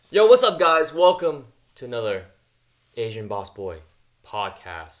Yo, what's up, guys? Welcome to another Asian Boss Boy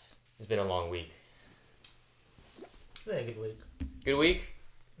podcast. It's been a long week. Yeah, good week. Good week?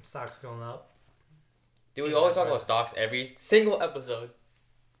 Stocks going up. Do we always talk about stocks every single episode?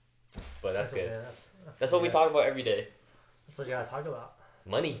 But that's good. Okay, That's what we talk about every day. That's what you gotta talk about.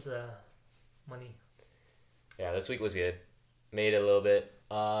 Money. It's, money. Yeah, this week was good. Made it a little bit.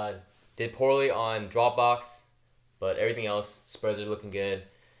 Did poorly on Dropbox, but everything else, spreads are looking good.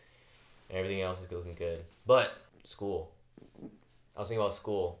 And everything else is looking good. But school. I was thinking about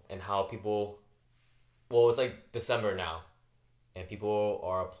school and how people... Well, it's like December now. And people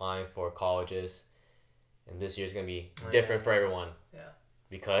are applying for colleges. And this year's going to be different for everyone. Yeah.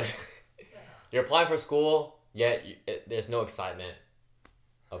 Because you're applying for school, yet there's no excitement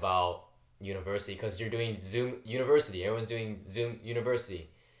about university. Because you're doing Zoom University. Everyone's doing Zoom University.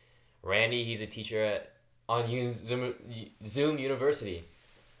 Randy, he's a teacher on Zoom University.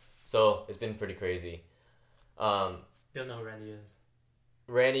 So it's been pretty crazy. You'll know who Randy is.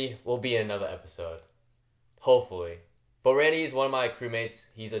 Randy will be in another episode. Hopefully. But Randy's one of my crewmates.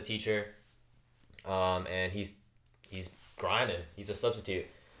 He's a teacher. And he's grinding. He's a substitute.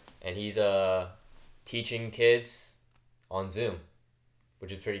 And he's teaching kids on Zoom,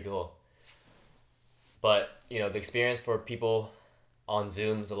 which is pretty cool. But, the experience for people on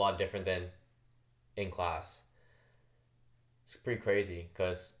Zoom is a lot different than in class. It's pretty crazy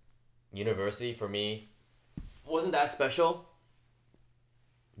because university for me wasn't that special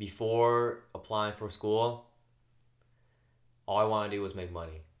before applying for school. All I wanted to do was make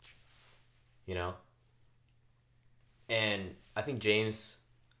money, and I think James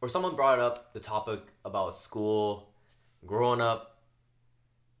or someone brought up the topic about school, growing up,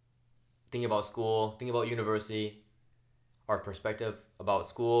 thinking about school, thinking about university, our perspective about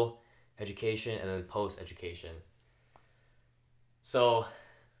school, education, and then post-education. So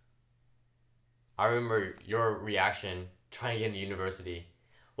I remember your reaction trying to get into university.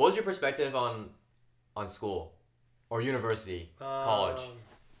 What was your perspective on school or university, college?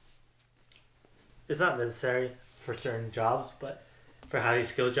 It's not necessary for certain jobs, but for highly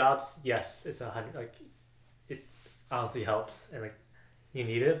skilled jobs, yes, it's it honestly helps and you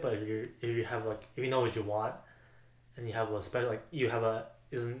need it. But if you know what you want and you have you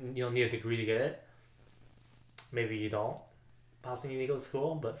don't need a degree to get it, maybe you don't possibly need to go to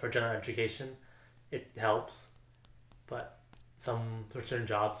school. But for general education, it helps, but for certain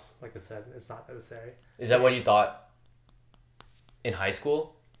jobs, like I said, it's not necessary. Is that what you thought in high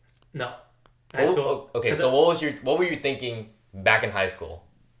school? No. High school. Okay, so what were you thinking back in high school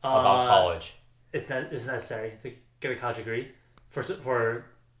about college? It's necessary to get a college degree for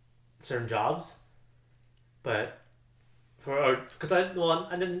certain jobs, but because I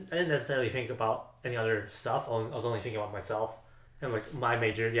didn't necessarily think about any other stuff. I was only thinking about myself and my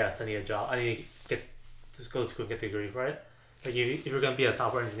major. Yes, I need a job. I need to go to school and get a degree for it. Like if you're gonna be a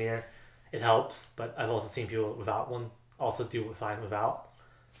software engineer, it helps. But I've also seen people without one also do fine without.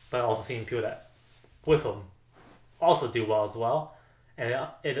 But I've also seen people that with them also do well as well, and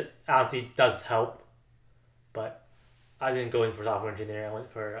it honestly does help. But I didn't go in for software engineering. I went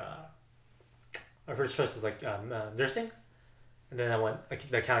for my first choice was nursing, and then I went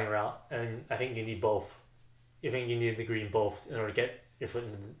the accounting route. And I think you need both. You think you need a degree in both in order to get your foot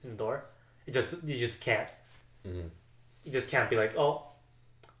in the door. You just can't. Mm-hmm. You just can't be like, oh,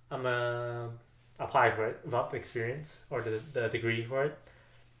 I'm apply for it without the experience or the degree for it,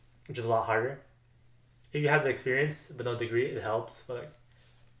 which is a lot harder. If you have the experience but no degree, it helps. But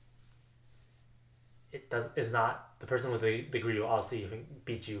it's not the person with the degree will obviously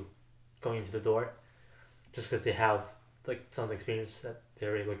beat you going into the door, just because they have some of the experience that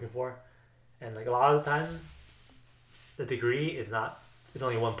they're really looking for, and a lot of the time, the degree is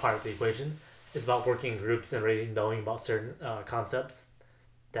only one part of the equation. It's about working in groups and really knowing about certain concepts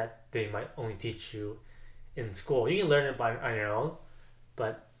that they might only teach you in school. You can learn it on your own,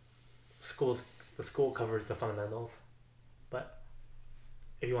 but the school covers the fundamentals. But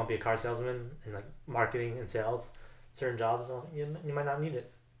if you want to be a car salesman and marketing and sales, certain jobs you might not need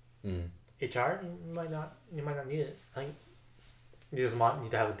it. HR you might not need it. I think you just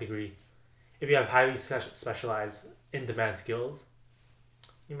need to have a degree. If you have highly specialized in demand skills,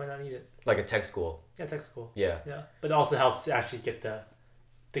 you might not need it. Like a tech school. Yeah, tech school. Yeah. Yeah, but it also helps to actually get the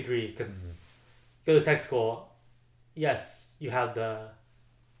degree because go to tech school. Yes, you have the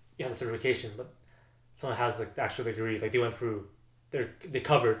certification, but someone has the actual degree. They went through, they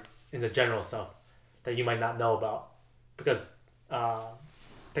covered in the general stuff that you might not know about because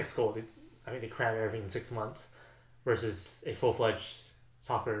tech school. They cram everything in 6 months, versus a full-fledged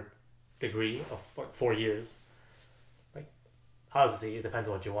software degree of 4 years. obviously it depends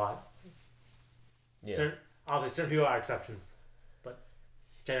on what you want. Yeah. Certain people are exceptions, but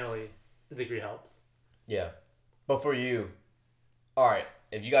generally the degree helps. Yeah. But for you, all right,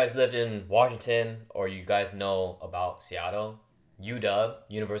 if you guys lived in Washington or you guys know about Seattle, UW,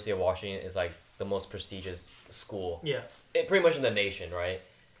 University of Washington, is like the most prestigious school. Yeah. Pretty much in the nation, right?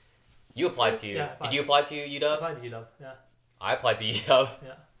 You applied to. Yeah, Did you apply to I UW? applied to UW. Yeah. I applied to UW.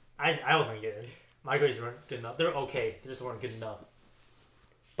 Yeah. I wasn't getting. My grades weren't good enough. They were okay. They just weren't good enough.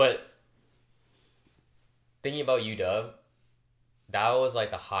 But thinking about UW, that was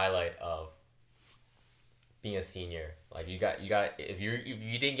like the highlight of being a senior. Like you got if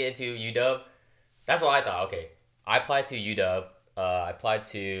you didn't get into UW, that's what I thought. Okay, I applied to UW. I applied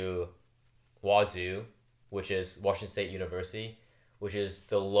to Wazoo, which is Washington State University, which is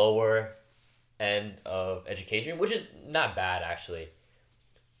the lower end of education, which is not bad actually.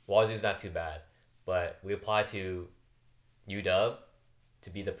 Wazoo's not too bad, but we applied to UW to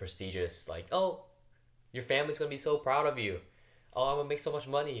be the prestigious, like, oh, your family's gonna be so proud of you. Oh, I'm gonna make so much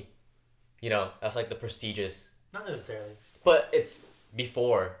money. You know, that's like the prestigious. Not necessarily. But it's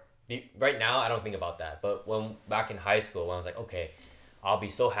before. Right now, I don't think about that. But when back in high school, when I was like, okay, I'll be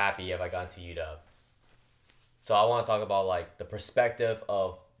so happy if I got into UW. So I want to talk about like the perspective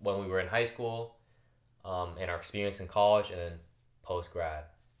of when we were in high school, and our experience in college and then post grad,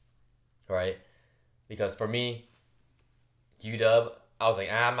 right? Because for me, UW, I was like,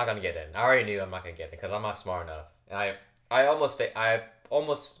 I'm not gonna get in. I already knew I'm not gonna get in because I'm not smart enough, and I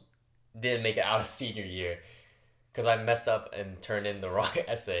almost didn't make it out of senior year because I messed up and turned in the wrong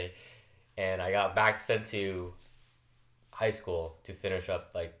essay, and I got back sent to high school to finish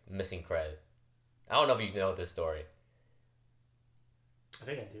up like missing credit. I don't know if you know this story. I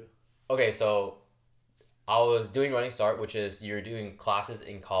think I do. Okay, so I was doing Running Start, which is you're doing classes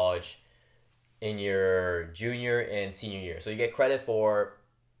in college in your junior and senior year. So you get credit for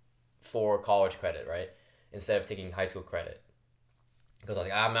college credit, right? Instead of taking high school credit. Because I was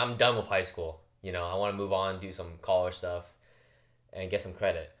like, I'm done with high school. You know, I want to move on, do some college stuff, and get some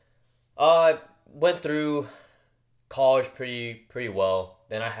credit. I went through college pretty well.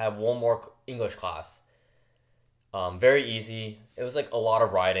 Then I had one more English class. Very easy. It was like a lot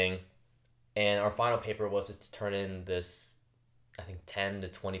of writing. And our final paper was to turn in this, I think, 10 to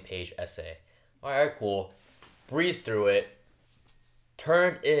 20 page essay. All right, cool. Breezed through it.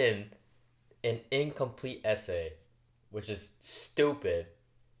 Turned in an incomplete essay, which is stupid.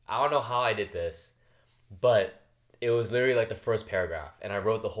 I don't know how I did this, but it was literally like the first paragraph, and I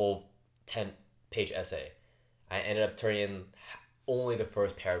wrote the whole 10-page essay. I ended up turning in only the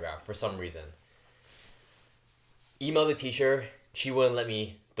first paragraph for some reason. Emailed the teacher. She wouldn't let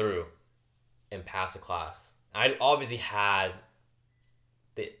me through and pass the class. I obviously had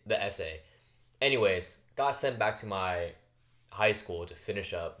the essay. Anyways, got sent back to my high school to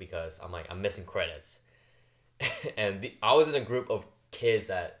finish up because I'm missing credits. And I was in a group of kids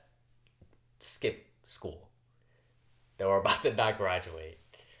that skipped school. They were about to not graduate.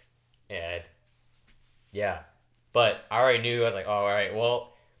 And yeah. But I already knew, I was like, oh, all right,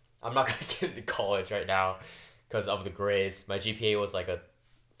 well, I'm not going to get into college right now because of the grades. My GPA was like it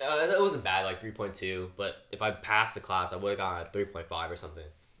wasn't bad, like 3.2. But if I passed the class, I would have gotten a 3.5 or something.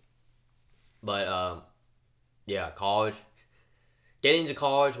 But yeah, college. Getting into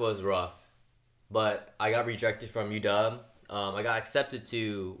college was rough. But I got rejected from UW. I got accepted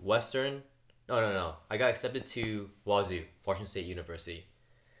to Western. No. I got accepted to Wazoo, Washington State University.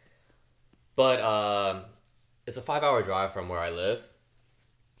 But it's a 5-hour drive from where I live.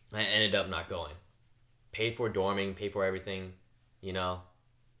 I ended up not going. Paid for dorming, paid for everything, you know.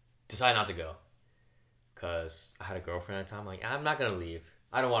 Decided not to go. Because I had a girlfriend at the time. Like, I'm not going to leave.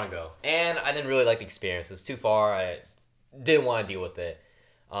 I don't want to go. And I didn't really like the experience. It was too far. I didn't want to deal with it.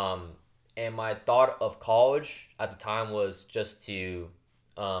 And my thought of college at the time was just to...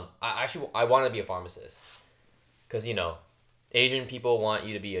 I wanted to be a pharmacist. Because, you know, Asian people want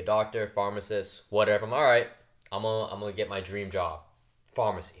you to be a doctor, pharmacist, whatever. I'm all right. I'm gonna get my dream job.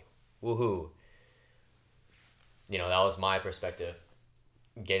 Pharmacy. Woohoo. You know, that was my perspective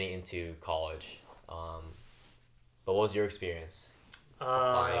getting into college. But what was your experience?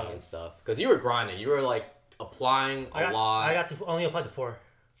 Applying and stuff. Because you were grinding. You were, like, applying a lot. I only applied to 4.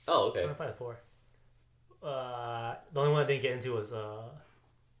 Oh, okay. I only applied to 4. The only one I didn't get into was UW.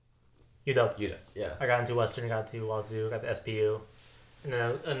 UW, yeah. I got into Western, got into Wazoo, got the SPU. And then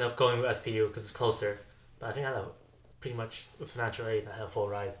I ended up going with SPU because it's closer. But I think I had pretty much with financial aid, I had a full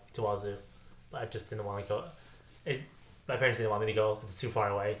ride to Wazoo. But I just didn't want to go. My parents didn't want me to go because it's too far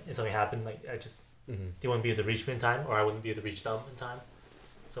away. If something happened, like I just they wouldn't be able to reach me in time, or I wouldn't be able to reach them in time.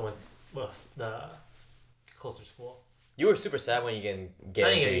 So I went with the closer school. You were super sad when you get I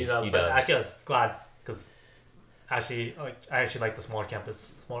into didn't get UW. but actually I was glad because actually I actually like the smaller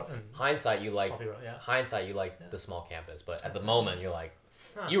campus. Hindsight, you like Small people, yeah. hindsight, you like Yeah. the small campus, but at That's the it. moment, you're like,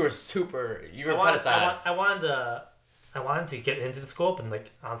 Huh. you were super. You were I kind wanted, of sad. I wanted to get into the school, but like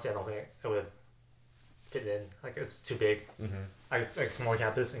honestly, I don't think it would fit in. Like it's too big. Mm-hmm. Like small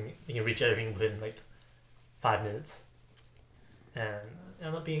campus, and you can reach everything within like 5 minutes, and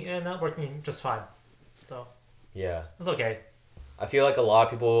it ended up working just fine. So Yeah, it's okay. I feel like a lot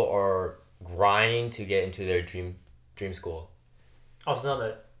of people are grinding to get into their dream school. Also know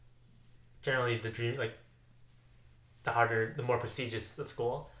that generally the dream like the more prestigious the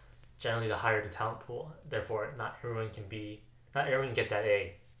school, generally the higher the talent pool. Therefore, not everyone can get that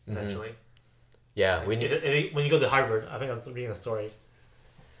A. Essentially, Yeah, like, we need. when you go to Harvard, I think I was reading a story.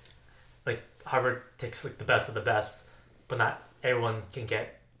 Like Harvard takes like the best of the best, but not everyone can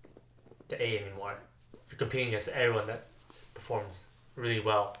get the A anymore. You're competing against everyone that performs really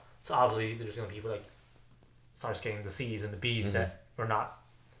well. So obviously, there's gonna be people like starts getting the C's and the B's that we're not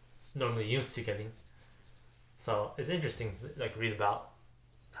normally used to getting. So it's interesting to like read about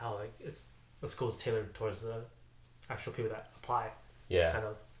how like it's the school's tailored towards the actual people that apply, Yeah, kind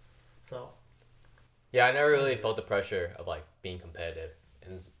of. So yeah. I never really felt the pressure of like being competitive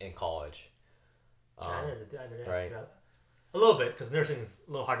in college. I never did. I never had to right. do that. A little bit because nursing is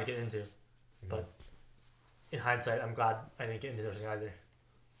a little hard to get into, but in hindsight, I'm glad I didn't get into nursing either.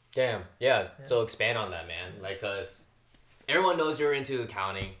 Damn. Yeah. Yeah. So expand on that, man. Like, cause everyone knows you're into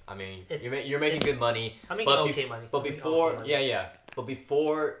accounting. I mean, you're making good money. I mean, okay money. But I make before, okay money. yeah. But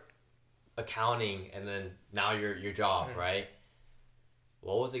before accounting, and then now your job, right?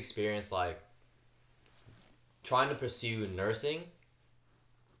 What was the experience like? Trying to pursue nursing,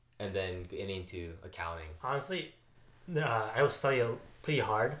 and then getting into accounting. Honestly, I was studying pretty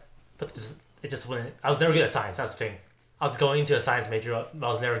hard, but it just wouldn't. I was never good at science. That's the thing. I was going into a science major, but I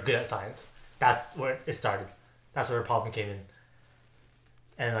was never good at science. That's where it started. That's where the problem came in.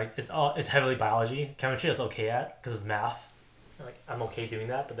 And like it's heavily biology. Chemistry I was okay at because it's math. And, like I'm okay doing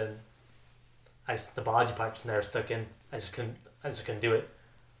that, but then the biology part just never stuck in. I just couldn't do it.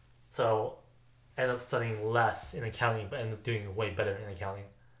 So I ended up studying less in accounting, but ended up doing way better in accounting.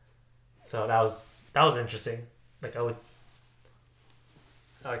 So that was interesting. Like I would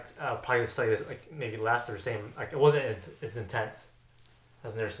probably study like maybe less or the same. Like it wasn't as intense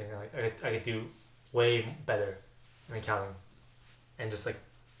as nursing. Like I could do way better in accounting, and just like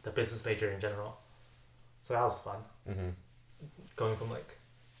the business major in general. So that was fun. Mm-hmm. Going from like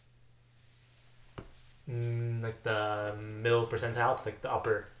the middle percentile to like the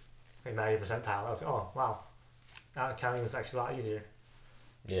upper, like 90 percentile. I was like, oh wow, now accounting is actually a lot easier.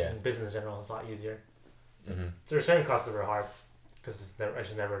 Yeah. And business in general is a lot easier. Mm-hmm. So there's certain classes that were hard because you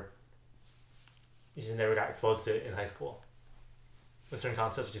just never got exposed to it in high school. There's certain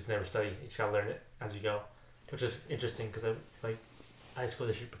concepts you just never study. You just gotta learn it as you go, which is interesting because like high school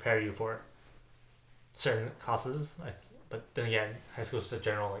they should prepare you for certain classes. But then again, high school is just a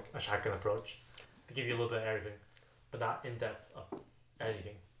general like a shotgun approach. They give you a little bit of everything, but not in depth of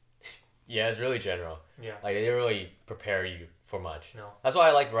anything. Yeah, it's really general. Yeah. Like they didn't really prepare you for much. No. That's why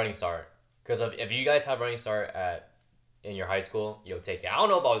I like Running Start. Because if you guys have Running Start in your high school, you'll take it. I don't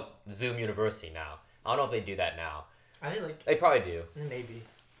know about Zoom University now. I don't know if they do that now. I think like They probably do. maybe,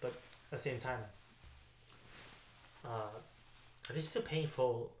 but at the same time, are they still paying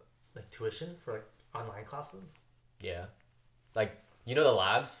full like tuition for like online classes? Yeah. Like, you know the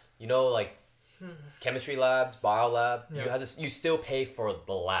labs? You know, like, chemistry labs, bio lab? Yeah. You still pay for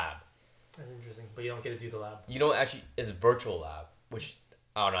the lab. That's interesting, but you don't get to do the lab. You don't actually... It's virtual lab, which...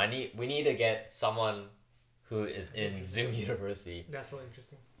 I don't know. We need to get someone who is in Zoom University. That's so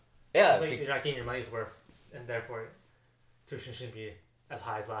interesting. Yeah. Like you're not getting your money's worth, and therefore, tuition shouldn't be as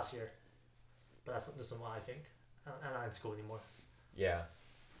high as last year. But that's just what I think. I'm not in school anymore. Yeah.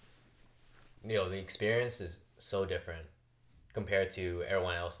 You know, the experience is so different compared to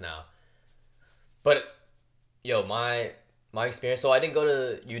everyone else now. But, yo, my experience... So I didn't go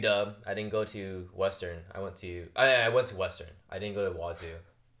to UW. I didn't go to Western. I went to Western. I didn't go to Wazoo.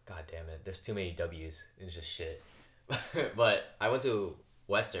 God damn it. There's too many W's. It's just shit. But I went to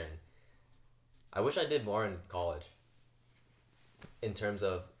Western. I wish I did more in college. In terms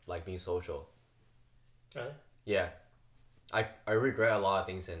of, like, being social. Really? Yeah. I regret a lot of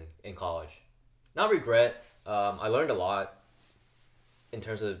things in college. Not regret. I learned a lot in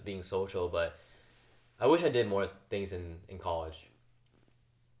terms of being social, but I wish I did more things in college.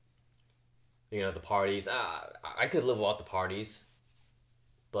 You know, the parties. I could live without the parties,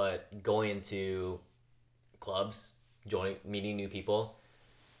 but going into clubs, meeting new people.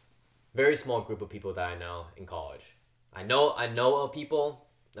 Very small group of people that I know in college. I know of people.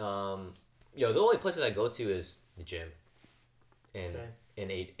 The only places I go to is the gym, and Same.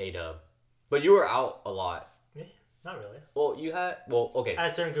 in A Dub. But you were out a lot. Yeah, not really. Well, you had okay. I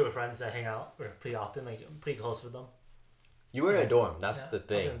had a certain group of friends that hang out pretty often. Like I'm pretty close with them. You were in a dorm. That's the I was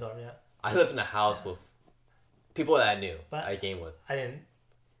thing. in the dorm, yeah. I lived in a house with people that I knew. But I gamed with. I didn't.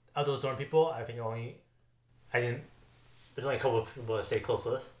 Of those dorm people, I think I didn't. There's only a couple of people that stay close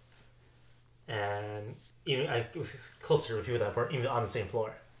with, and even I was closer with people that weren't even on the same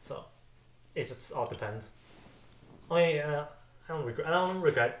floor. So, it just all depends. Only I don't regret. I don't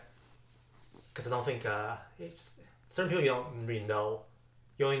regret because I don't think it's certain people you don't really know.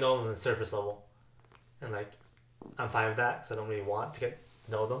 You only know them on the surface level, and like I'm fine with that because I don't really want to get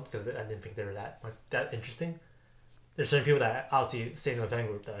to know them because I didn't think they were that interesting. There's certain people that obviously stay in the friend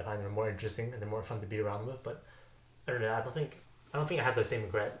group that I find are more interesting and they're more fun to be around with. But I don't know. I don't think I had the same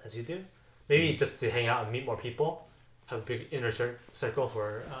regret as you do. Maybe just to hang out and meet more people, have a big inner circle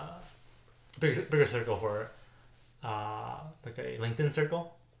for bigger circle for like a LinkedIn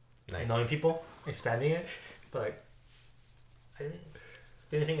circle, Nice. knowing people, expanding it. But like, I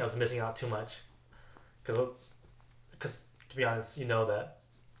didn't think I was missing out too much, because to be honest, you know that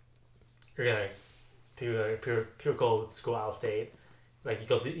you're gonna people go to school out of state, like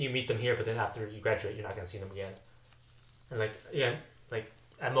you meet them here, but then after you graduate, you're not gonna see them again, and like like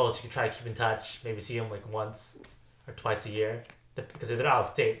at most you can try to keep in touch, maybe see them like once or twice a year, because if they're out of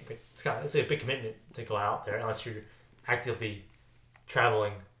state, like, it's a big commitment to go out there unless you're actively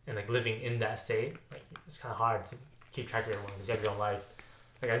traveling and like living in that state. Like it's kind of hard to keep track of everyone because you have your own life.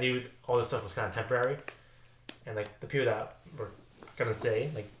 Like I knew all this stuff was kind of temporary, and like the people that were gonna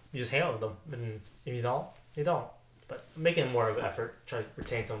stay, like you just hang out with them, and if you don't, you don't. But I'm making more of an effort try to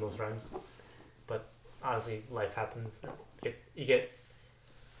retain some of those friends. But honestly, life happens. You get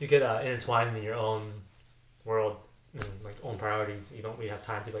intertwined in your own world and like own priorities. You don't really have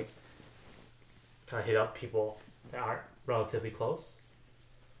time to like kind of hit up people that aren't relatively close.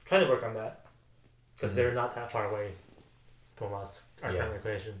 Trying to work on that because they're not that far away from us, our family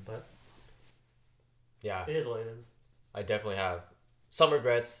equation. But yeah, it is what it is. I definitely have some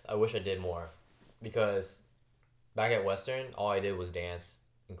regrets. I wish I did more, because back at Western, all I did was dance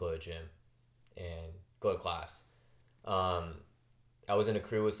and go to gym and go to class. I was in a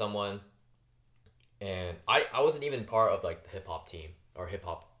crew with someone, and I wasn't even part of like the hip hop team or hip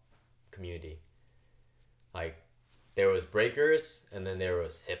hop community. Like there was breakers and then there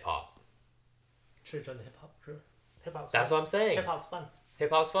was hip hop. Should have joined the hip hop crew. Hip hop's That's fun. what I'm saying. Hip hop's fun. Hip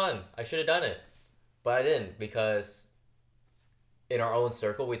hop's fun. I should have done it, but I didn't, because in our own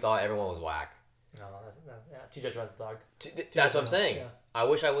circle we thought everyone was whack. No, too judgmental, dog. That's what I'm saying. Yeah. I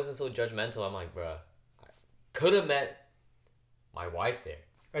wish I wasn't so judgmental. I'm like, bruh, could have met my wife there.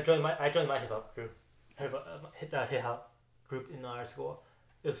 I joined my hip hop group, hip hop group in our school.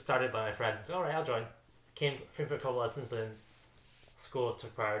 It was started by my friend. So, all right, I'll join. Came for a couple lessons, but then school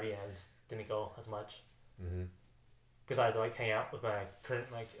took priority and I just didn't go as much. Mm-hmm. Besides, I like hang out with my current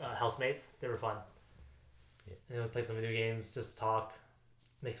housemates. They were fun. Yeah. And we played some video games, just talk,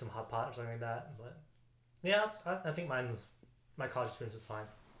 make some hot pot or something like that. But yeah, I think my college experience was fine.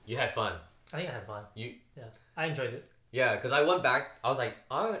 You had fun. I think I had fun. Yeah, I enjoyed it. Yeah, because I went back. I was like,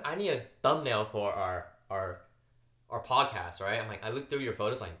 I need a thumbnail for our podcast, right? I'm like, I looked through your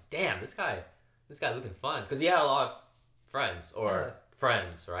photos, like, damn, this guy looking fun, because you had a lot of friends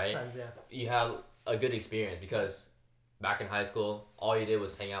friends, right? Friends, yeah. You had a good experience, because back in high school, all you did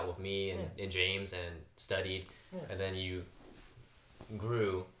was hang out with me and James and studied, and then you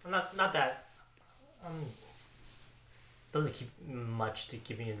grew. Not that. Doesn't keep much to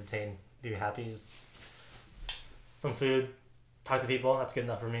keep me entertained, be happy. Just some food, talk to people. That's good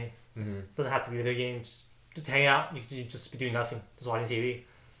enough for me. Mm-hmm. Doesn't have to be video games. Just hang out. You can just be doing nothing, just watching TV.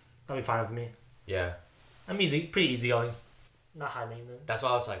 That'll be fine with me. Yeah. I'm pretty easygoing. Not high maintenance. That's why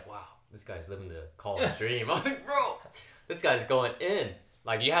I was like, wow, this guy's living the college dream. I was like, bro, this guy's going in.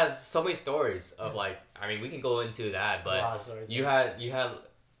 Like, you had so many stories of like, I mean, we can go into that, but There's a lot of stories, you had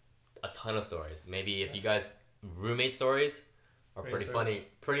a ton of stories. Maybe if you guys roommate stories are pretty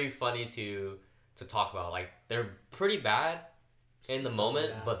funny to talk about. Like, they're pretty bad in the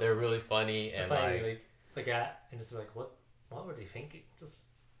moment, but they're really funny and funny, like at and just be like, what were they thinking? Just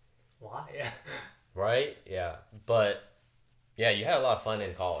why? Right? Yeah. But yeah, you had a lot of fun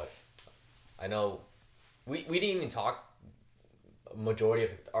in college. I know we didn't even talk majority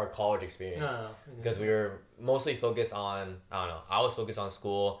of our college experience. No. Because we were mostly focused on, I don't know, I was focused on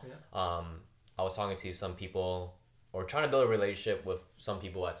school. Yeah. I was talking to some people or trying to build a relationship with some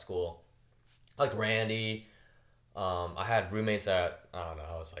people at school. Like Randy. I had roommates that, I don't know,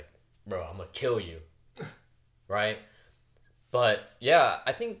 I was like, bro, I'm gonna kill you. Right? But yeah,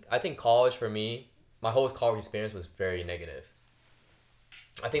 I think college for me, my whole college experience was very negative.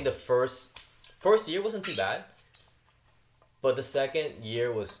 I think the first year wasn't too bad, but the second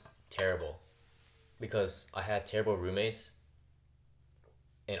year was terrible because I had terrible roommates,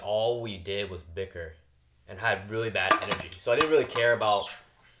 and all we did was bicker, and had really bad energy. So I didn't really care about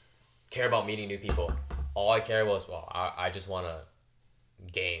meeting new people. All I cared was, well, I just want to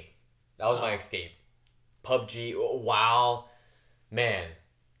game. That was my escape. PUBG, WoW, man.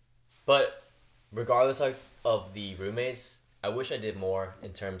 But regardless of the roommates, I wish I did more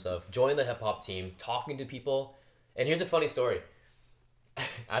in terms of joining the hip hop team, talking to people. And here's a funny story.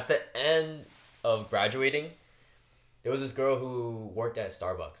 At the end of graduating, there was this girl who worked at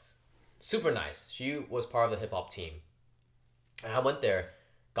Starbucks. Super nice. She was part of the hip hop team. And I went there,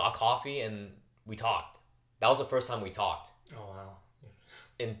 got coffee, and we talked. That was the first time we talked Oh wow.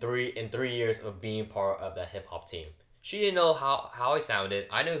 in 3 years of being part of the hip hop team. She didn't know how I sounded.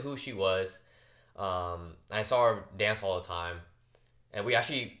 I knew who she was. I saw her dance all the time, and we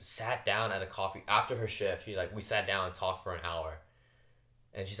actually sat down at a coffee after her shift. We sat down and talked for an hour,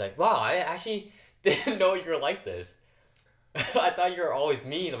 and she's like, "Wow, I actually didn't know you were like this. I thought you were always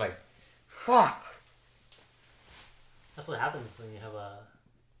mean." I'm like, "Fuck." That's what happens when you have a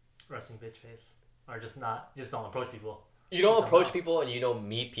resting bitch face, or just don't approach people. You don't Somehow. approach people and you don't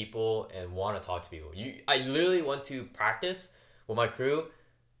meet people and want to talk to people. I literally went to practice with my crew.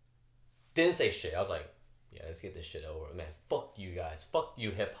 Didn't say shit. I was like, yeah, let's get this shit over with. Man, fuck you guys. Fuck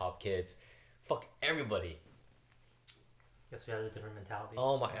you hip hop kids. Fuck everybody. Guess we have a different mentality.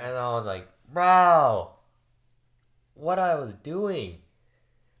 Oh my, and I was like, bro, what I was doing.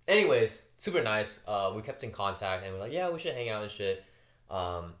 Anyways, super nice. We kept in contact and we're like, yeah, we should hang out and shit.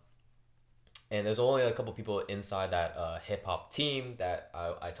 And there's only a couple people inside that hip hop team that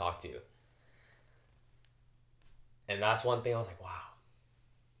I talked to. And that's one thing I was like, wow,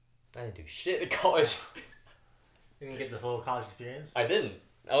 I didn't do shit in college. You didn't get the full college experience. I didn't.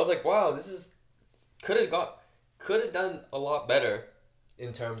 I was like, wow, could have done a lot better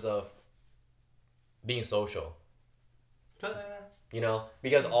in terms of being social. You know,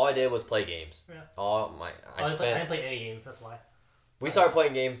 because all I did was play games. Yeah. I I didn't play any games. That's why. We started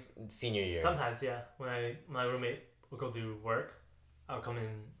playing games senior year. Sometimes, yeah. When my roommate would go to work, I would come in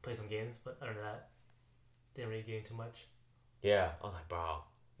and play some games. But other than that, didn't really game too much. Yeah, I was like, bro,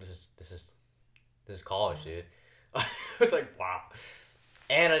 this is college, dude. It's like, wow.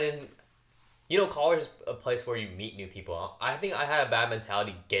 And I didn't. College is a place where you meet new people. I think I had a bad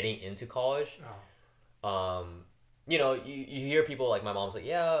mentality getting into college. Oh. You hear people like my mom's like,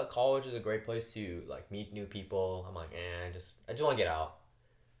 yeah, college is a great place to like meet new people. I'm like, I just want to get out.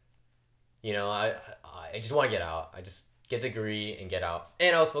 I just want to get out. I just get the degree and get out.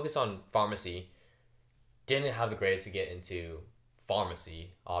 And I was focused on pharmacy. Didn't have the grades to get into pharmacy,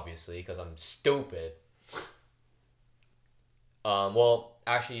 obviously, because I'm stupid. Well,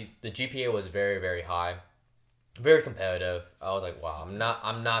 actually, the GPA was very, very high, very competitive. I was like, wow, I'm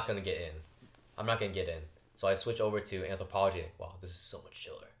not gonna get in. I'm not gonna get in. So I switched over to anthropology. Wow, this is so much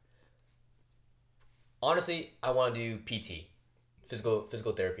chiller. Honestly, I want to do PT,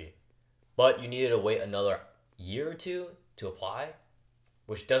 physical therapy, but you needed to wait another year or two to apply,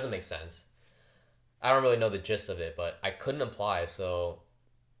 which doesn't make sense. I don't really know the gist of it, but I couldn't apply, so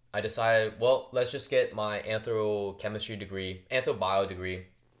I decided, well, let's just get my anthropbio degree,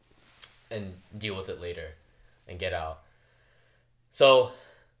 and deal with it later, and get out. So,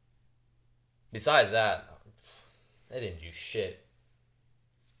 besides that, I didn't do shit.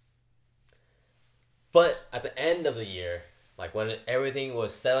 But at the end of the year, like when everything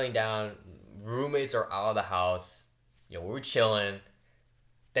was settling down, roommates are out of the house, we were chilling,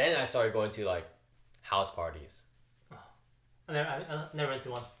 then I started going to like house parties. I never went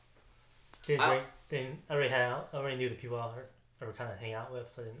to one. Didn't drink. I already hang out. I already knew the people I were kind of hang out with,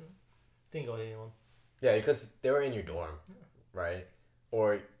 so I didn't go to anyone. Yeah, because they were in your dorm, right?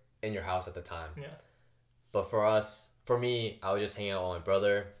 Or in your house at the time. Yeah. But for me, I was just hanging out with my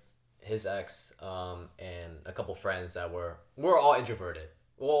brother, his ex, and a couple friends that we're all introverted.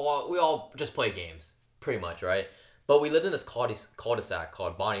 Well, we all just play games, pretty much, right? But we lived in this cul-de-sac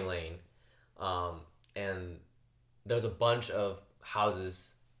called Bonnie Lane, and there's a bunch of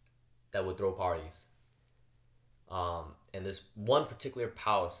houses that would throw parties. And this one particular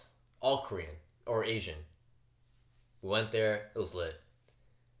house, all Korean or Asian. We went there, it was lit.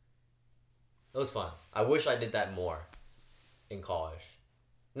 It was fun. I wish I did that more in college.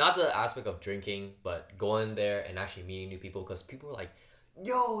 Not the aspect of drinking, but going there and actually meeting new people, because people were like,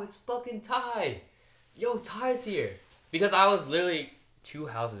 yo, it's fucking Ty. Yo, Ty's here. Because I was literally 2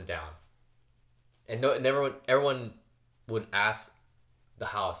 houses down. And everyone would ask the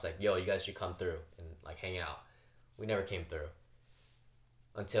house like, "Yo, you guys should come through and like hang out." We never came through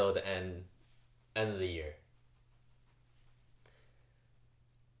until the end of the year.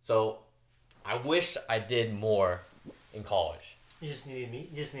 So, I wish I did more in college. You just needed me.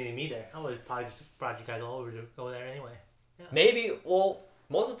 You just needed me there. I would have probably just brought you guys all over to go there anyway. Yeah. Maybe. Well,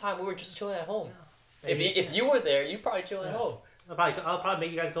 most of the time we were just chilling at home. Yeah. If you were there, you probably chill at home. I'll probably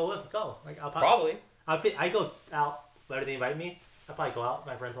make you guys go. Like I'll Probably. I go out whenever they invite me. I probably go out with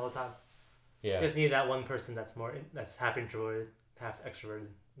my friends all the time. Yeah. You just need that one person that's half introverted, half extroverted.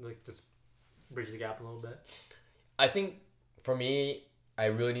 Like just bridge the gap a little bit. I think for me, I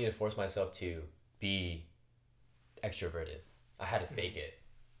really need to force myself to be extroverted. I had to fake it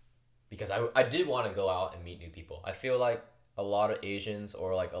because I did want to go out and meet new people. I feel like a lot of Asians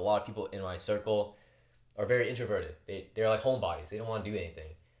or like a lot of people in my circle are very introverted. They're like homebodies. They don't want to do anything.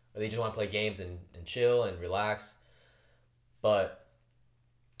 Or they just want to play games and chill and relax. But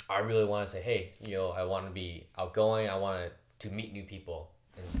I really want to say, hey, I want to be outgoing. I want to meet new people.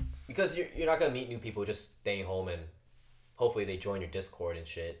 And because you're not going to meet new people just staying home and hopefully they join your Discord and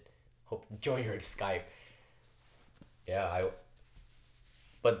shit. Join your Skype. Yeah,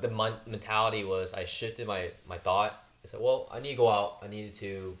 but the mentality was I shifted my thought. I said, well, I need to go out. I needed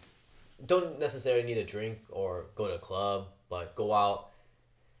to, don't necessarily need a drink or go to a club, but go out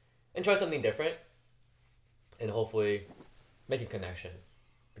and try something different and hopefully make a connection.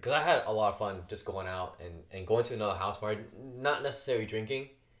 Because I had a lot of fun just going out and going to another house party, not necessarily drinking,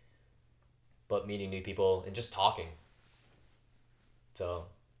 but meeting new people and just talking. So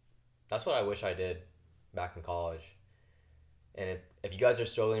that's what I wish I did back in college. And if you guys are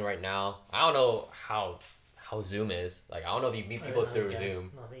struggling right now, I don't know how Zoom is. Like, I don't know if you meet people through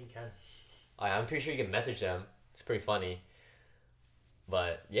Zoom. No, I think you can. I'm pretty sure you can message them. It's pretty funny.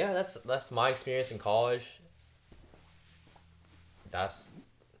 But yeah, that's my experience in college. That's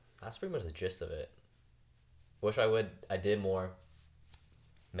pretty much the gist of it. Wish I did more.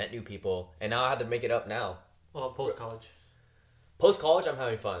 Met new people, and now I have to make it up now. Well, post college. Post college, I'm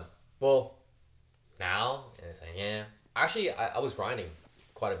having fun. Well, now and it's like, yeah. Actually, I was grinding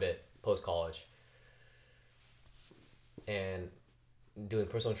quite a bit post college, and doing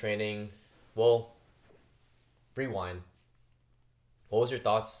personal training. Well, rewind. What was your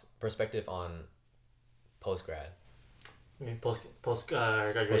perspective on post grad? I mean, post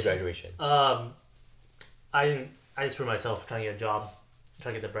graduation. Post graduation. I just proved myself trying to get a job,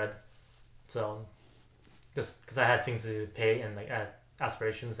 trying to get the bread. So, just because I had things to pay and like I had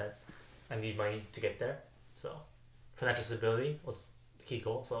aspirations that I need money to get there. So, financial stability was the key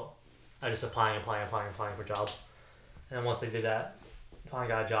goal. So, I just applying for jobs, and then once I did that, finally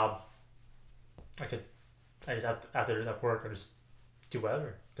got a job. I just after that work, I just do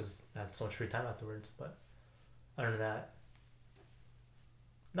whatever because I had so much free time afterwards. But other than that,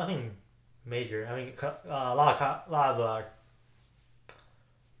 nothing major. I mean, a lot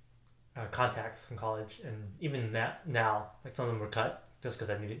of contacts from college, and even that now, like some of them were cut just because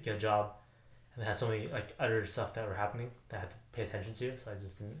I needed to get a job, and I had so many like other stuff that were happening that I had to pay attention to, so I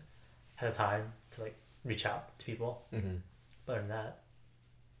just didn't have the time to like reach out to people. Mm-hmm. But other than that,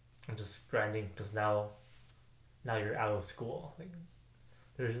 I'm just grinding because now you're out of school. Like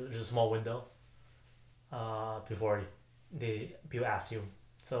there's a small window before people ask you,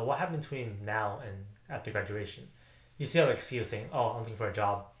 so what happened between now and after graduation? You see how like CEO saying, oh, I'm looking for a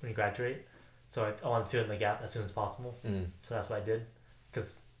job when you graduate, so I want to fill in the gap as soon as possible. So that's what I did,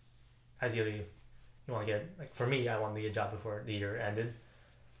 because ideally you want to get, like for me, I want to get a job before the year ended,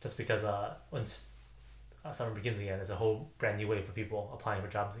 just because once summer begins again, it's a whole brand new way for people applying for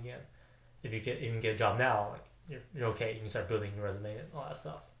jobs again. If you can get a job now, like you're okay. You can start building your resume and all that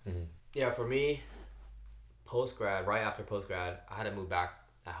stuff. Mm-hmm. Yeah, for me, right after post grad, I had to move back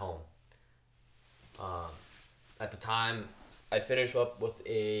at home. At the time, I finished up with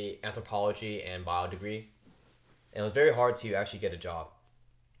a anthropology and bio degree, and it was very hard to actually get a job.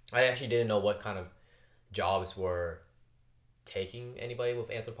 I actually didn't know what kind of jobs were taking anybody with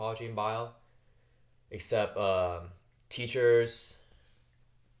anthropology and bio, except teachers,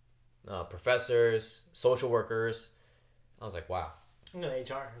 professors, social workers. I was like, wow. You know,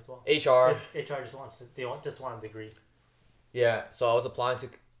 HR as well. HR just want a degree. Yeah, so I was applying to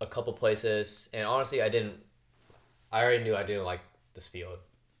a couple places, and honestly, I already knew I didn't like this field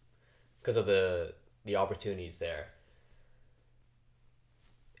because of the opportunities there.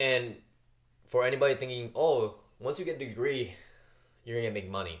 And for anybody thinking, oh, once you get a degree, you're gonna make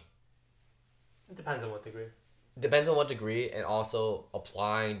money. It depends on what degree. Depends on what degree, and also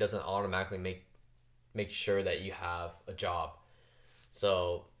applying doesn't automatically make sure that you have a job.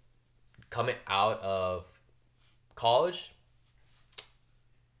 So coming out of college,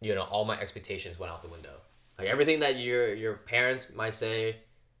 all my expectations went out the window. Like everything that your parents might say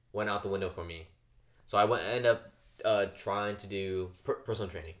went out the window for me. So ended up trying to do personal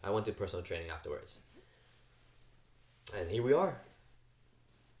training. I went to personal training afterwards. And here we are.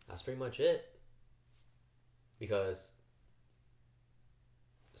 That's pretty much it. Because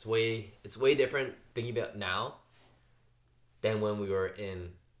it's way different thinking about now than when we were in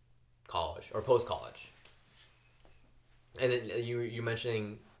college or post-college. And then you're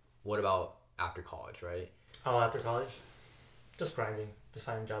mentioning, what about after college, right? Oh, after college? Just grinding. Just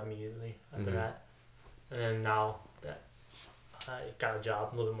find a job immediately after that. And then now that I got a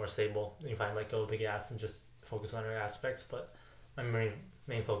job, a little bit more stable, you find let go of the gas and just focus on other aspects. But my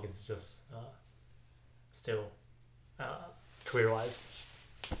main focus is just still career-wise.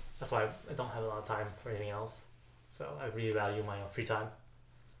 That's why I don't have a lot of time for anything else. So I really value my free time.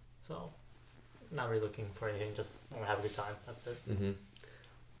 So not really looking for anything, just want to have a good time. That's it. Mm-hmm.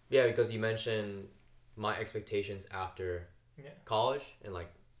 Yeah, because you mentioned my expectations after college and like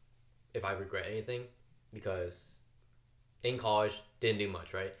if I regret anything, because in college didn't do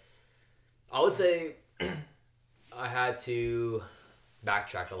much, right? I would say I had to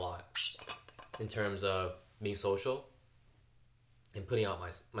backtrack a lot in terms of being social and putting out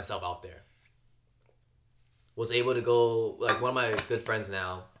myself out there. Was able to go, like one of my good friends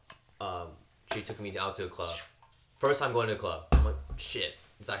now, she took me out to a club. First time going to a club. I'm like, shit,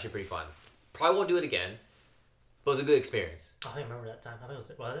 it's actually pretty fun. Probably won't do it again, but it was a good experience. Oh, I remember that time. I think was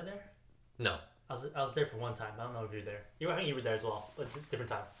it there? No. I was there for one time. I don't know if you were there. I think you were there as well, but it's a different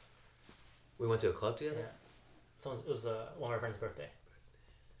time. We went to a club together? Yeah. It was one of my friend's birthday.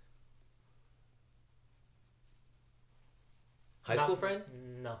 High school friend?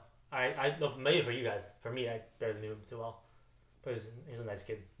 No. I no, maybe for you guys. For me, I barely knew him too well. But he was a nice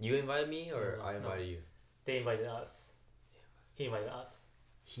kid. You invited me or No, I invited you? They invited us. He invited us.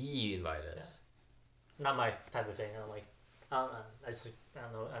 He invited us. Not my type of thing. I don't like. I don't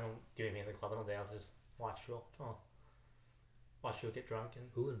know. I don't do anything in the club. I don't dance. I just watch people. Watch people get drunk and.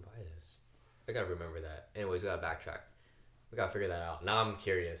 Who invited us? I gotta remember that. Anyways, we gotta backtrack. We gotta figure that out. Now I'm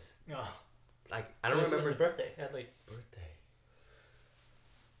curious. Oh. Like I don't remember. It was his birthday. He had like. Birthday.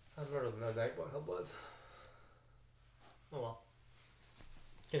 I don't remember the night what it was. Oh well.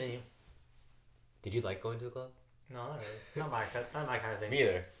 Continue. Did you like going to the club? No, not really. Not my kind of thing. Me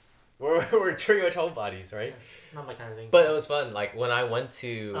either. We're pretty much homebodies, right? Not my kind of thing. But it was fun. Like when I went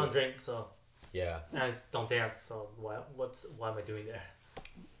to. I don't drink, so. Yeah. And I don't dance, so what am I doing there?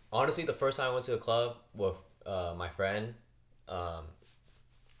 Honestly, the first time I went to a club with my friend, kind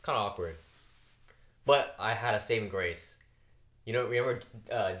of awkward. But I had a saving grace. Remember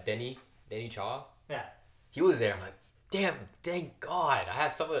Denny Chaw? Yeah. He was there. I'm like, damn, thank God, I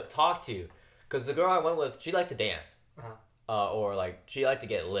have someone to talk to. Because the girl I went with, she liked to dance. Or like she liked to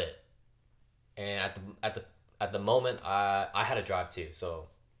get lit. And at the moment, I had to drive too, so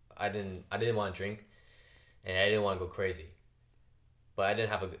I didn't want to drink, and I didn't want to go crazy. But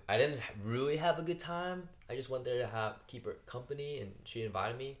I didn't really have a good time. I just went there to keep her company, and she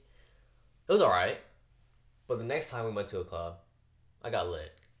invited me. It was alright. But the next time we went to a club, I got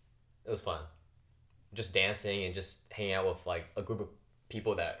lit. It was fun. Just dancing and just hanging out with like a group of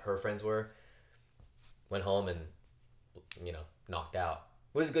people that her friends were. Went home and knocked out.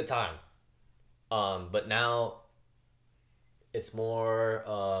 It was a good time. But now it's more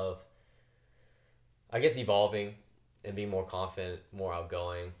of, I guess, evolving and being more confident, more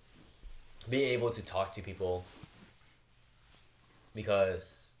outgoing, being able to talk to people.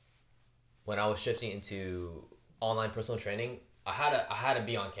 Because when I was shifting into online personal training, I had to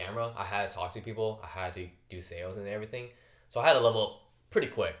be on camera. I had to talk to people. I had to do sales and everything. So I had to level up pretty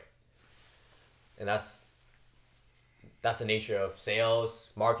quick. And that's the nature of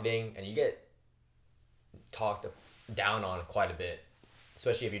sales, marketing, and you get talked down on quite a bit,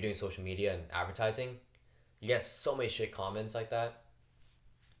 especially if you're doing social media and advertising. You get so many shit comments like that,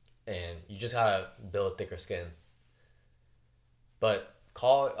 and you just gotta build thicker skin. But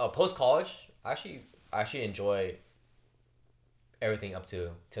post college, I actually enjoy everything up to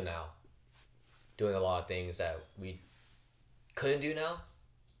now. Doing a lot of things that we couldn't do now.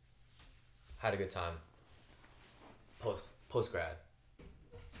 Had a good time. Post grad.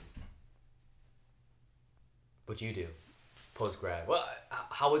 What you do? Post grad. Well,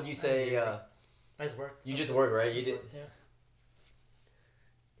 how would you say? I just worked. You just work, right? You did.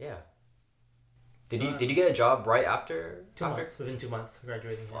 Yeah. Yeah. Did you get a job right after? 2 months. Within 2 months,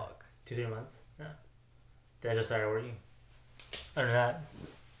 graduating. Fuck. 2-3 months. Yeah. Then I just started working. Other than that.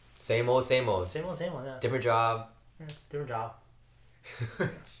 Same old. Same old. Yeah. Different job. Yeah, it's a different job.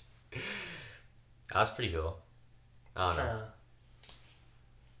 That's pretty cool. I don't know. trying to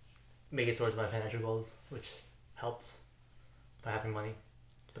make it towards my financial goals, which helps by having money.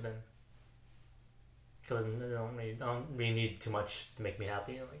 But then, because I don't really need too much to make me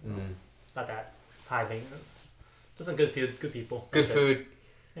happy. Like, not that high maintenance. Just some good food, good people. Good That's it. food.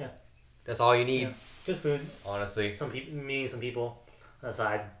 Yeah. That's all you need. Yeah. Good food. Honestly. Some people, me, some people on the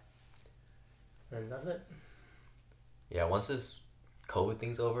side. And that's it. Yeah. Once this COVID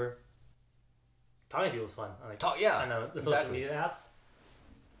thing's over. Talking to people is fun. Like, Yeah. I know the exactly. social media apps.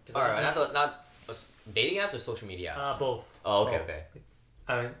 All right. Not dating apps or social media apps. Both. Oh, okay, Both. okay.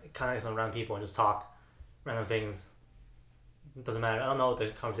 I mean, kind of like random people and just talk random things. It doesn't matter. I don't know what the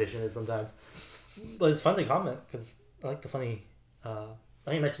conversation is sometimes, but it's fun to comment because I like the funny. I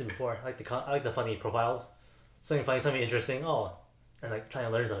think you mentioned it before. I like the funny profiles. Something funny, something interesting. Oh, and like trying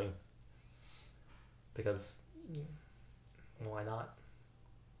to learn something. Because, why not?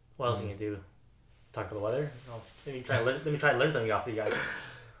 What else can you do? Talk about the weather. Oh, let me try to learn something off of you guys.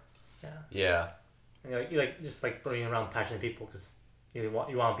 Yeah. Yeah. And you like just like being around passionate people because you want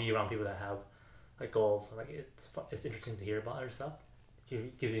to be around people that have like goals. Like it's interesting to hear about other stuff.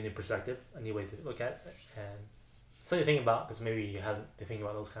 Gives you a new perspective, a new way to look at it, and something to think about because maybe you haven't been thinking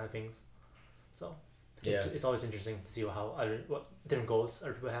about those kind of things. So Yeah. it's always interesting to see what different goals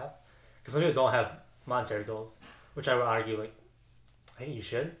other people have. Because some people don't have monetary goals, which I would argue like I think you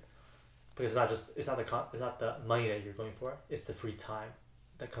should, because it's not the money that you're going for. It's the free time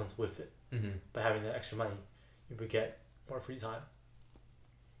that comes with it. Mm-hmm. By having the extra money, you would get more free time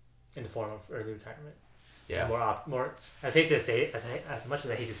in the form of early retirement. Yeah. More. As hate to say it, as much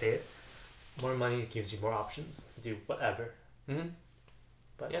as I hate to say it, more money gives you more options to do whatever. Mm-hmm.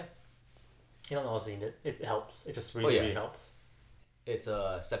 But yeah, you don't always need it. It helps. It just really helps. It's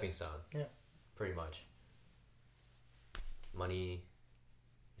a stepping stone. Yeah. Pretty much. Money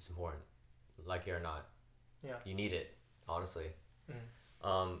is important, like it or not. Yeah. You need it, honestly.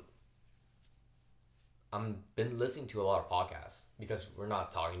 Mm. I've been listening to a lot of podcasts because we're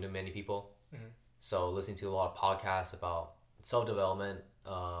not talking to many people. Mm-hmm. So listening to a lot of podcasts about self-development,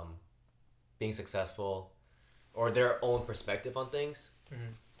 being successful, or their own perspective on things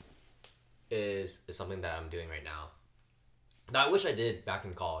is something that I'm doing right now. That I wish I did back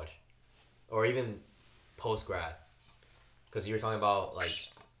in college or even post-grad, because you were talking about like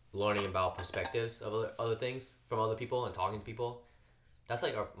learning about perspectives of other things from other people and talking to people. That's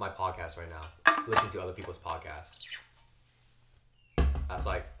like my podcast right now, listening to other people's podcasts. That's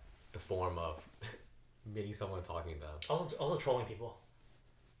like the form of meeting someone and talking to them. Also trolling people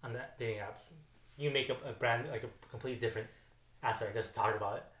on the dating apps. You make up a brand, like a completely different aspect, just talk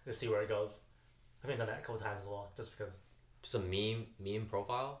about it, just see where it goes. I've done that a couple times as well, just because Just a meme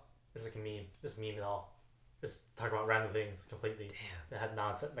profile. it's like a meme. Just meme it all. Just talk about random things completely. Damn. That have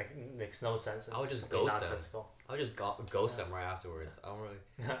nonsense, like makes no sense. I would just completely ghost them. nonsensical. I would just ghost them right afterwards. I don't really.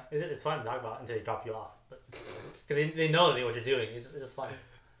 It's fun to talk about until they drop you off, but because they know what you're doing. It's just fun.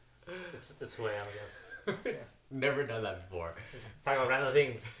 It's who I am, I guess. Never done that before. Just talk about random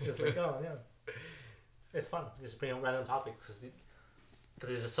things. It's like, oh yeah, it's fun. Just bring up random topics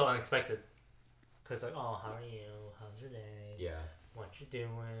because it's just so unexpected. Because like, oh, how are you? How's your day? Yeah. What you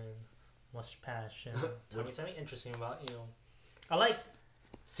doing? What's your passion? Tell me something interesting about you. I like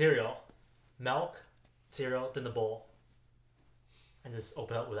cereal, milk, cereal, then the bowl, and just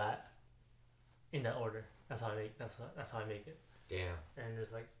open up with that. In that order. That's how I make. That's how I make it. Damn. And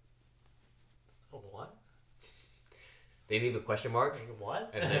just like, oh, what? They leave a question mark. Like,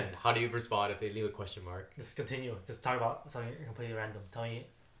 what? And then how do you respond if they leave a question mark? Just continue. Just talk about something completely random. Tell me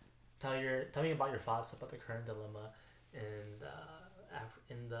about your thoughts about the current dilemma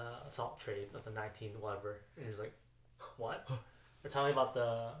in the salt trade of the 19th whatever. And he's like, what? Or tell me about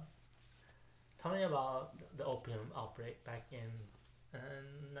the opium outbreak back in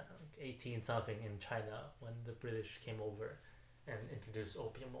 18 something in China when the British came over and introduced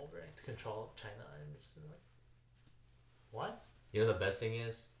opium over to control China. And just like, what? You know the best thing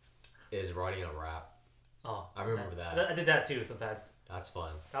is writing a rap. Oh, I remember that. I did that too sometimes. That's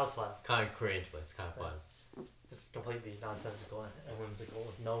fun. That was fun. Kind of cringe, but it's kind of fun. Just completely nonsensical and whimsical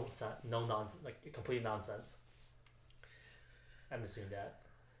with no nonsense, like complete nonsense. I'm just doing that.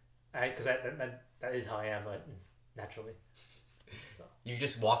 Because that is how I am, like, naturally. So You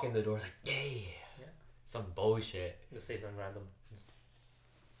just walk in the door like, yeah. Some bullshit. just say something random.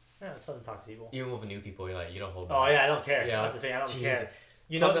 Yeah, it's fun to talk to people. Even with new people, you're like, you don't hold back. Oh yeah, I don't care. Yeah, That's the thing. I don't Jesus.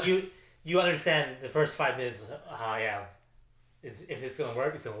 care. You understand the first 5 minutes how I am. If it's gonna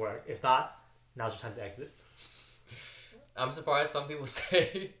work, it's gonna work. If not, now's your time to exit. I'm surprised some people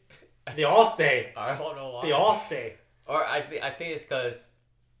say. They all stay. I don't know why. They all stay. Or I think it's because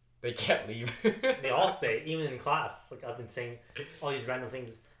They can't leave. They all say, even in class, like I've been saying all these random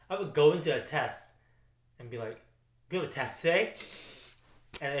things. I would go into a test and be like, "We have a test today,"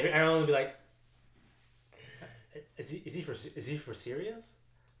 and everyone would be like, "Is he for serious?"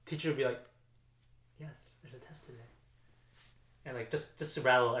 Teacher would be like, "Yes, there's a test today," and like just to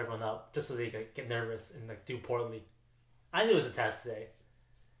rattle everyone up, just so they like, get nervous and like do poorly. I knew it was a test today,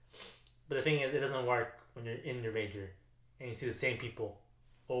 but the thing is, it doesn't work when you're in your major and you see the same people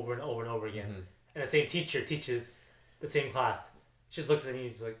over and over and over again, and the same teacher teaches the same class. She just looks at you,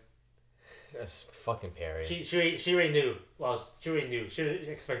 she's like, That's fucking Perry. she already knew. Well, she already knew. She was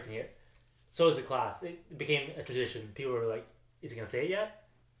expecting it. So was the class. It became a tradition. People were like, "Is he gonna say it yet?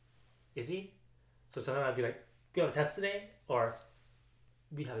 Is he?" So sometimes I'd be like, "We have a test today," or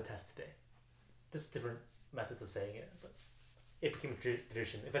 "We have a test today." Just different methods of saying it, but it became a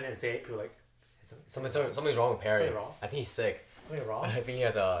tradition. If I didn't say it, people were like, Something's wrong with Perry. Something wrong? I think he's sick. "Something wrong? I think he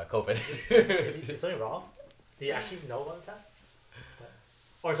has COVID. Is something wrong? Do you actually know about the test?"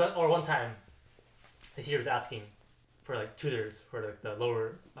 Or one time, the teacher was asking for like tutors for like the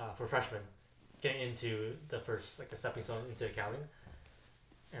lower for freshmen getting into the first like the stepping stone into accounting,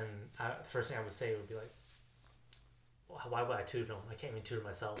 and the first thing I would say would be like, "Why would I tutor them? I can't even tutor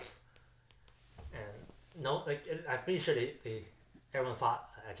myself." And no, like I'm pretty sure they everyone thought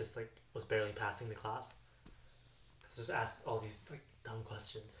I just like was barely passing the class. I just asked all these like dumb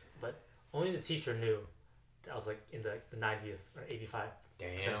questions, but only the teacher knew that I was like in the 90th or 85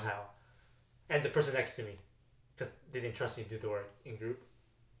 percentile, and the person next to me, because they didn't trust me to do the work in group.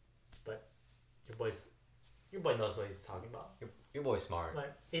 But your boy knows what he's talking about. Your boy's smart.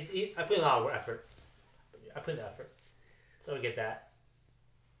 Like I put in a lot of effort. I put in the effort, so I get that.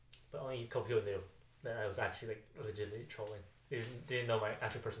 But only a couple people knew that I was actually like legitimately trolling. They didn't know my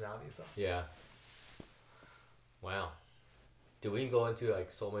actual personality. So Yeah. Wow. Do we go into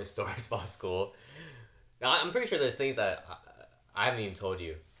like so many stories about school? I'm pretty sure there's things that I haven't even told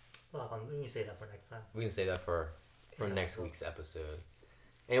you. well, we can say that for next time. We can say that for next week's episode.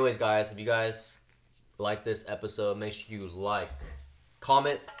 Anyways, guys, if you guys like this episode, make sure you like,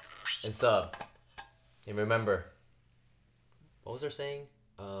 comment, and sub. And remember, what was our saying?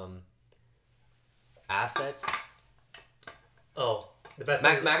 Assets. Oh, the best.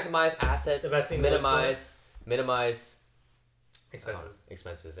 Maximize assets. The best thing minimize expenses.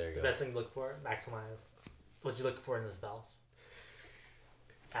 Expenses. There you The go. best thing to look for, maximize. What you look for in this spouse?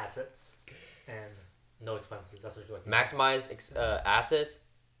 Assets and no expenses. That's what you're looking Maximize assets,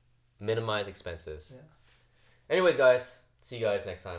 minimize expenses. for. Yeah. Anyways, guys, see you guys next time.